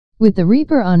With the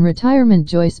Reaper on retirement,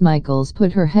 Joyce Michaels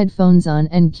put her headphones on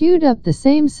and queued up the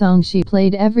same song she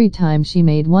played every time she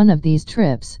made one of these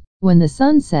trips, When the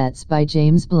Sun Sets by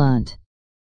James Blunt.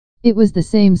 It was the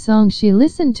same song she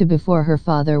listened to before her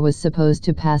father was supposed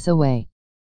to pass away.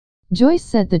 Joyce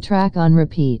set the track on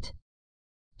repeat.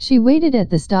 She waited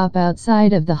at the stop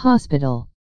outside of the hospital.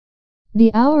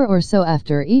 The hour or so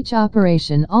after each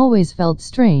operation always felt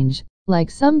strange, like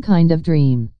some kind of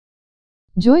dream.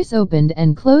 Joyce opened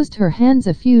and closed her hands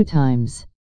a few times.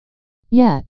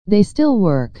 Yeah, they still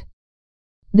work.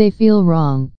 They feel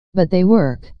wrong, but they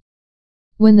work.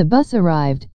 When the bus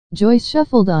arrived, Joyce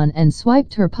shuffled on and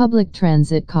swiped her public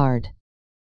transit card.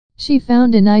 She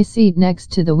found a nice seat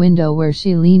next to the window where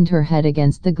she leaned her head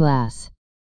against the glass.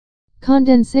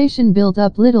 Condensation built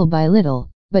up little by little,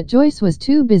 but Joyce was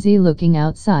too busy looking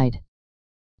outside.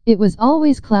 It was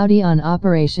always cloudy on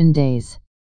operation days.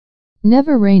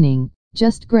 Never raining,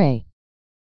 just gray.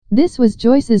 This was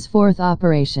Joyce's fourth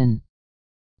operation.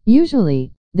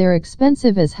 Usually, they're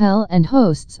expensive as hell and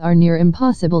hosts are near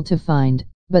impossible to find,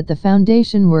 but the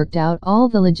foundation worked out all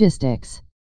the logistics.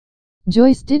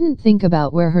 Joyce didn't think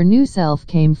about where her new self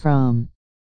came from.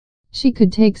 She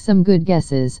could take some good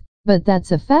guesses, but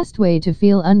that's a fast way to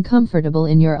feel uncomfortable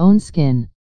in your own skin.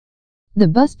 The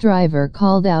bus driver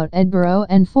called out Edinburgh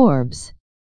and Forbes.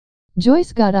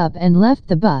 Joyce got up and left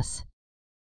the bus.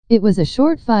 It was a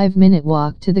short 5-minute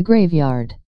walk to the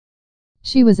graveyard.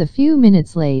 She was a few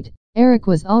minutes late. Eric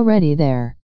was already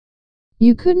there.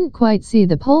 You couldn't quite see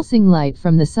the pulsing light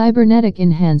from the cybernetic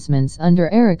enhancements under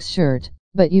Eric's shirt,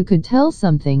 but you could tell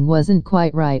something wasn't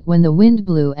quite right when the wind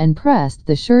blew and pressed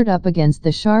the shirt up against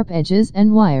the sharp edges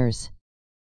and wires.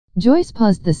 Joyce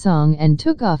paused the song and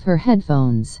took off her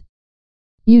headphones.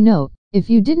 You know, if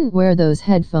you didn't wear those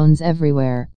headphones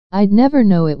everywhere, I'd never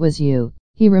know it was you,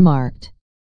 he remarked.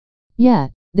 Yeah,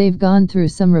 they've gone through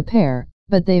some repair,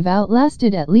 but they've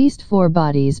outlasted at least 4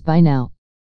 bodies by now.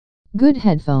 Good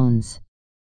headphones.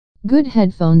 Good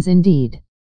headphones indeed.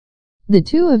 The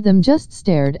two of them just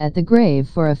stared at the grave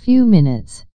for a few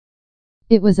minutes.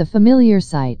 It was a familiar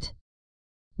sight.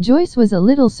 Joyce was a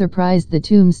little surprised the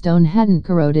tombstone hadn't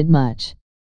corroded much.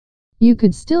 You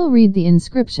could still read the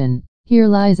inscription, "Here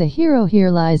lies a hero,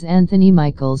 here lies Anthony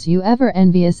Michaels. You ever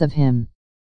envious of him?"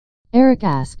 Eric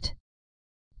asked.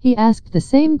 He asked the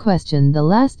same question the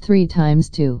last 3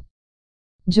 times too.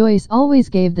 Joyce always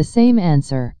gave the same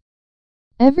answer.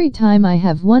 Every time I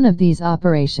have one of these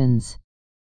operations.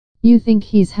 You think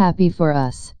he's happy for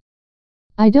us?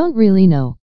 I don't really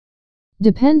know.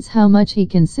 Depends how much he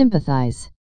can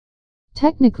sympathize.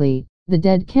 Technically, the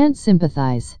dead can't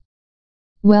sympathize.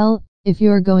 Well, if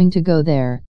you're going to go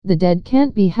there, the dead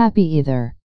can't be happy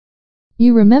either.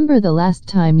 You remember the last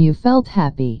time you felt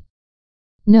happy?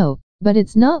 No, but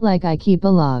it's not like I keep a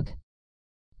log.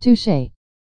 Touché.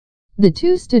 The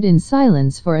two stood in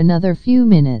silence for another few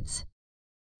minutes.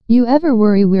 You ever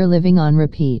worry we're living on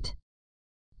repeat?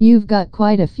 You've got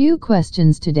quite a few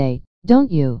questions today,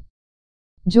 don't you?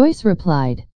 Joyce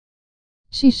replied.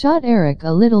 She shot Eric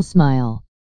a little smile.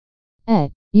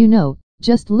 You know,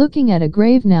 just looking at a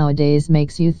grave nowadays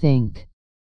makes you think.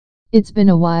 It's been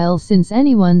a while since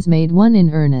anyone's made one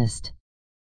in earnest.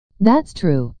 That's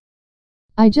true.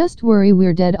 I just worry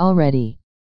we're dead already.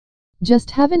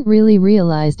 Just haven't really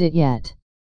realized it yet.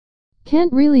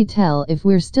 Can't really tell if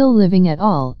we're still living at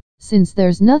all, since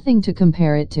there's nothing to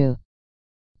compare it to.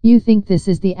 You think this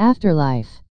is the afterlife?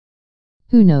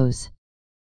 Who knows?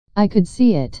 I could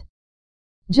see it.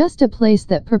 Just a place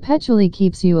that perpetually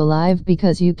keeps you alive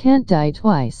because you can't die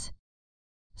twice.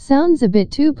 Sounds a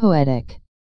bit too poetic.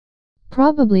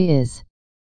 Probably is.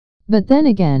 But then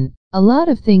again, a lot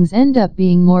of things end up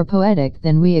being more poetic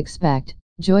than we expect.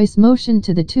 Joyce motioned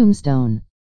to the tombstone.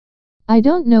 I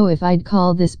don't know if I'd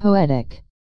call this poetic.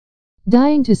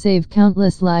 Dying to save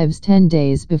countless lives 10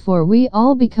 days before we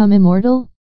all become immortal?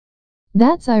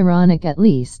 That's ironic at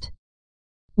least.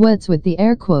 What's with the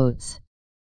air quotes?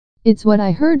 It's what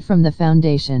I heard from the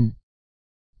foundation.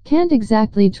 Can't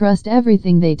exactly trust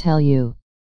everything they tell you.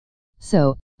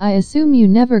 So, I assume you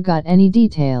never got any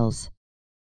details.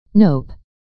 Nope.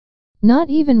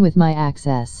 Not even with my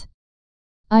access.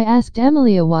 I asked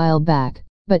Emily a while back,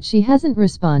 but she hasn't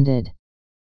responded.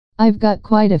 I've got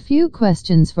quite a few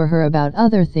questions for her about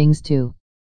other things too.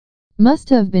 Must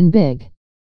have been big.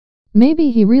 Maybe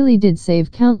he really did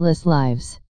save countless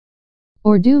lives.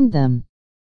 Or doomed them.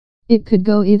 It could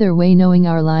go either way knowing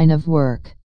our line of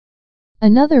work.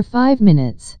 Another 5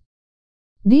 minutes.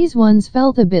 These ones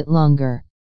felt a bit longer.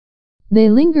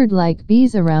 They lingered like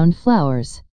bees around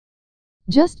flowers.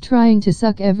 Just trying to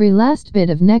suck every last bit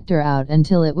of nectar out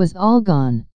until it was all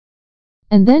gone.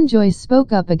 And then Joyce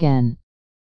spoke up again.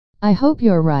 I hope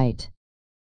you're right.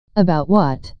 About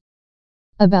what?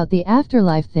 About the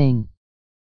afterlife thing.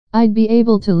 I'd be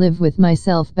able to live with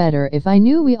myself better if I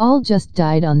knew we all just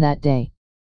died on that day.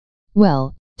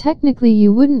 Well, technically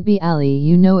you wouldn't be Ali,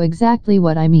 you know exactly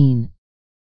what I mean.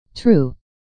 True.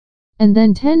 And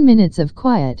then 10 minutes of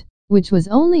quiet, which was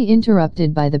only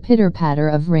interrupted by the pitter-patter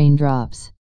of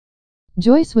raindrops.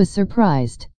 Joyce was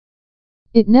surprised.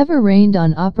 It never rained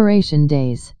on operation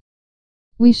days.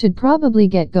 We should probably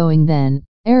get going then,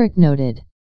 Eric noted.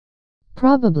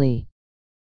 Probably.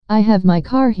 I have my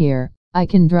car here, I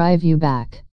can drive you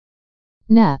back.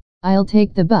 Nah, I'll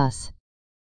take the bus.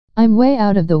 I'm way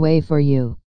out of the way for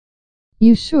you.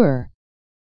 You sure?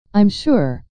 I'm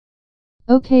sure.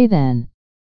 Okay then.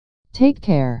 Take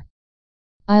care.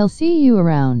 I'll see you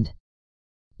around.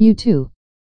 You too.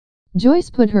 Joyce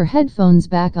put her headphones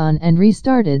back on and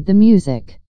restarted the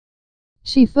music.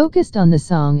 She focused on the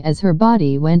song as her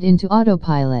body went into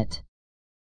autopilot.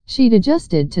 She'd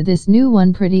adjusted to this new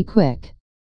one pretty quick.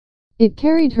 It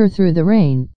carried her through the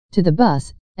rain, to the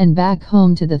bus, and back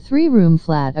home to the 3-room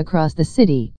flat across the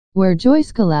city, where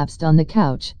Joyce collapsed on the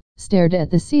couch, stared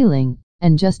at the ceiling,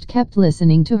 and just kept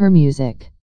listening to her music.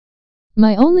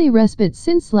 My only respite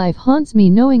since life haunts me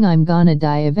knowing I'm gonna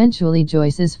die eventually.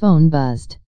 Joyce's phone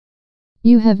buzzed.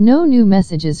 You have no new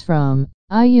messages from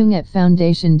Young at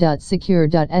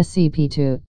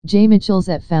foundation.secure.scp2, J Mitchells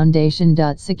at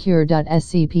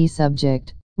foundation.secure.scp.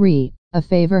 Subject, re, a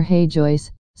favor. Hey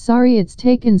Joyce, sorry it's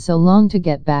taken so long to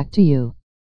get back to you.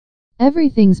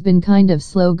 Everything's been kind of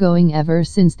slow going ever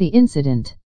since the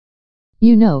incident.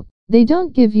 You know, they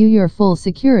don't give you your full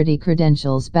security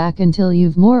credentials back until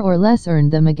you've more or less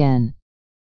earned them again.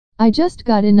 I just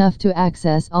got enough to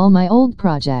access all my old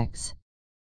projects.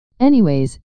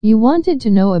 Anyways, you wanted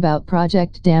to know about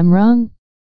Project Damrung?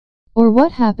 Or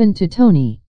what happened to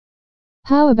Tony?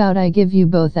 How about I give you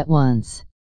both at once?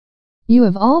 You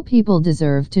of all people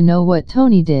deserve to know what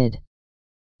Tony did.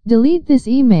 Delete this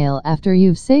email after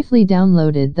you've safely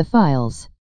downloaded the files.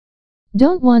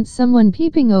 Don't want someone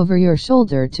peeping over your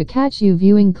shoulder to catch you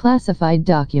viewing classified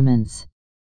documents.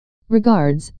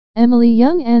 Regards, Emily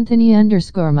Young. Anthony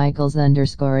 _Michaels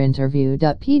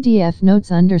 _interview.pdf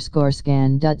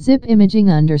notes_scan.zip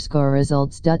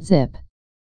imaging_results.zip